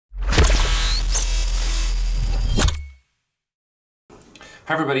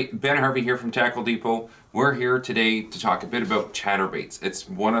Hi everybody, Ben Harvey here from Tackle Depot. We're here today to talk a bit about chatterbaits. It's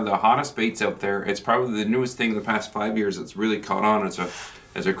one of the hottest baits out there. It's probably the newest thing in the past 5 years that's really caught on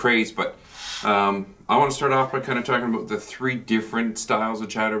as a craze. But I want to start off by kind of talking about the three different styles of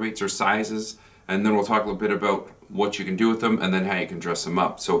chatterbaits or sizes, and then we'll talk a little bit about what you can do with them and then how you can dress them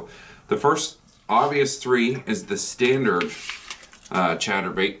up. So the first obvious three is the standard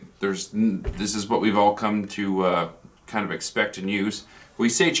chatterbait. This is what we've all come to kind of expect and use. We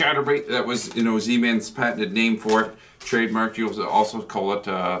say chatterbait, that was, Z-Man's patented name for it, trademarked. You'll also call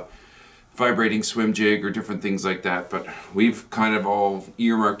it vibrating swim jig or different things like that, but we've kind of all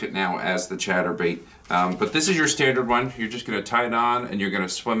earmarked it now as the chatterbait. But this is your standard one. You're just going to tie it on and you're going to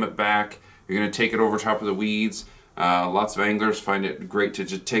swim it back. You're going to take it over top of the weeds. Lots of anglers find it great to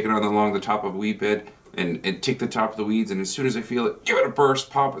just take it on along the top of a weed bed and take the top of the weeds, and as soon as I feel it, give it a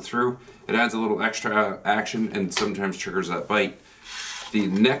burst, pop it through. It adds a little extra action and sometimes triggers that bite. The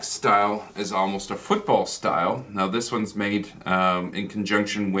next style is almost a football style. Now this one's made in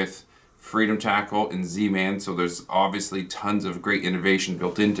conjunction with Freedom Tackle and Z-Man, so there's obviously tons of great innovation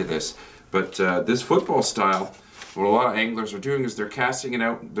built into this. But this football style, what a lot of anglers are doing is they're casting it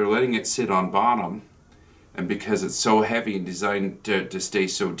out, they're letting it sit on bottom, and because it's so heavy and designed to stay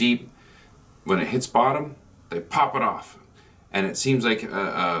so deep, when it hits bottom, they pop it off. And it seems like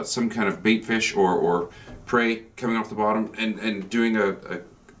some kind of bait fish or prey coming off the bottom and doing a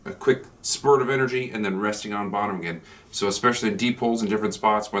quick spurt of energy and then resting on bottom again. So especially in deep holes in different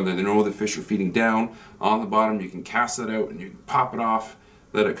spots when they know the fish are feeding down on the bottom, you can cast that out and you can pop it off,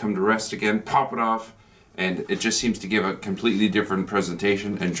 let it come to rest again, pop it off, and it just seems to give a completely different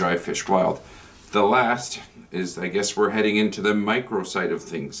presentation and drive fish wild. The last is, I guess we're heading into the micro side of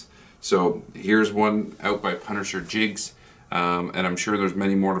things. So here's one out by Punisher Jigs. And I'm sure there's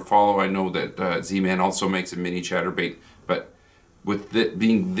many more to follow. I know that Z-Man also makes a mini chatterbait, but with it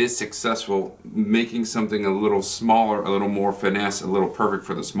being this successful, making something a little smaller, a little more finesse, a little perfect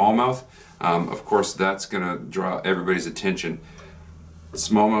for the smallmouth, of course that's going to draw everybody's attention.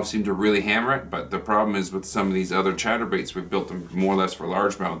 Smallmouth seem to really hammer it, but the problem is with some of these other chatterbaits, we've built them more or less for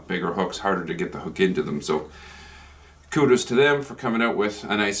largemouth, bigger hooks, harder to get the hook into them. So kudos to them for coming out with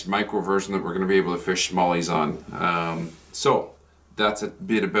a nice micro version that we're going to be able to fish smallies on. So that's a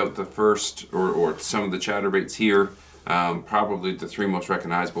bit about the first or some of the chatterbaits here. Probably the three most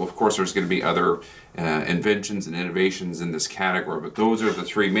recognizable. Of course there's going to be other inventions and innovations in this category, but those are the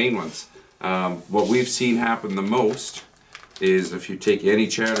three main ones. What we've seen happen the most is if you take any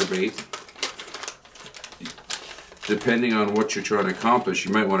chatterbait, depending on what you're trying to accomplish,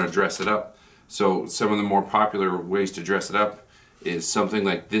 you might want to dress it up. So some of the more popular ways to dress it up is something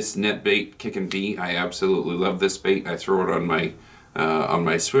like this net bait, Kick and Bee. I absolutely love this bait. I throw it on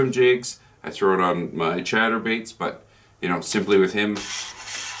my swim jigs. I throw it on my chatterbaits. But simply with him,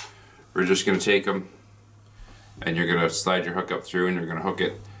 we're just going to take him, and you're going to slide your hook up through, and you're going to hook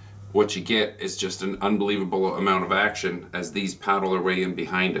it. What you get is just an unbelievable amount of action as these paddle their way in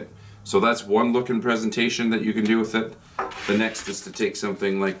behind it. So that's one look and presentation that you can do with it. The next is to take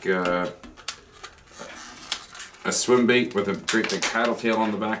something like a swim bait with a great big paddle tail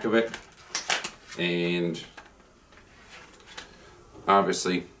on the back of it, and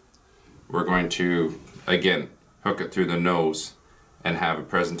obviously we're going to again hook it through the nose and have a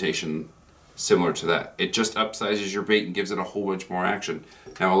presentation similar to that. It just upsizes your bait and gives it a whole bunch more action.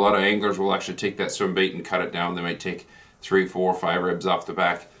 Now a lot of anglers will actually take that swim bait and cut it down. They might take 3, 4, 5 ribs off the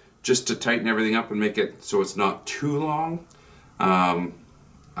back just to tighten everything up and make it so it's not too long.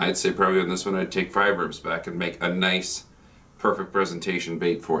 I'd say probably on this one I'd take 5 ribs back and make a nice, perfect presentation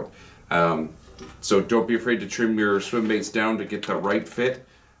bait for it. So don't be afraid to trim your swim baits down to get the right fit.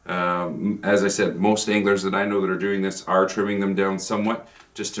 As I said, most anglers that I know that are doing this are trimming them down somewhat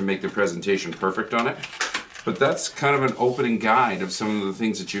just to make the presentation perfect on it. But that's kind of an opening guide of some of the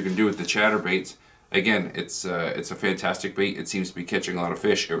things that you can do with the chatterbaits. Again, it's a fantastic bait. It seems to be catching a lot of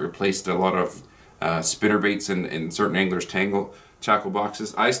fish. It replaced a lot of spinner baits in certain anglers' tackle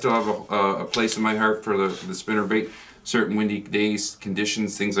boxes. I still have a place in my heart for the spinner bait, certain windy days,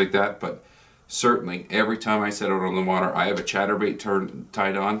 conditions, things like that, but certainly every time I set out on the water I have a chatterbait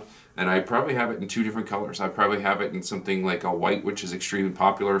tied on, and I probably have it in 2 different colors. I probably have it in something like a white, which is extremely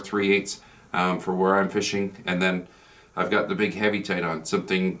popular, 3/8 for where I'm fishing, and then I've got the big heavy tied on,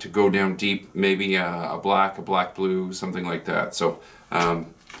 something to go down deep, maybe a black blue, something like that. So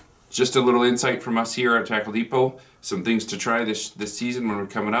just a little insight from us here at Tackle Depot. Some things to try this season when we're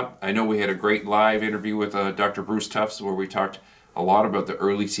coming up. I know we had a great live interview with Dr. Bruce Tufts where we talked a lot about the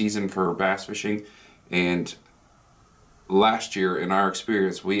early season for bass fishing, and last year, in our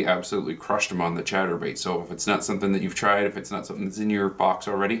experience, we absolutely crushed them on the chatterbait. So if it's not something that you've tried, if it's not something that's in your box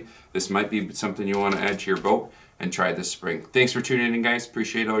already, this might be something you want to add to your boat and try this spring. Thanks for tuning in, guys.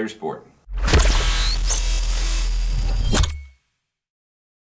 Appreciate all your support.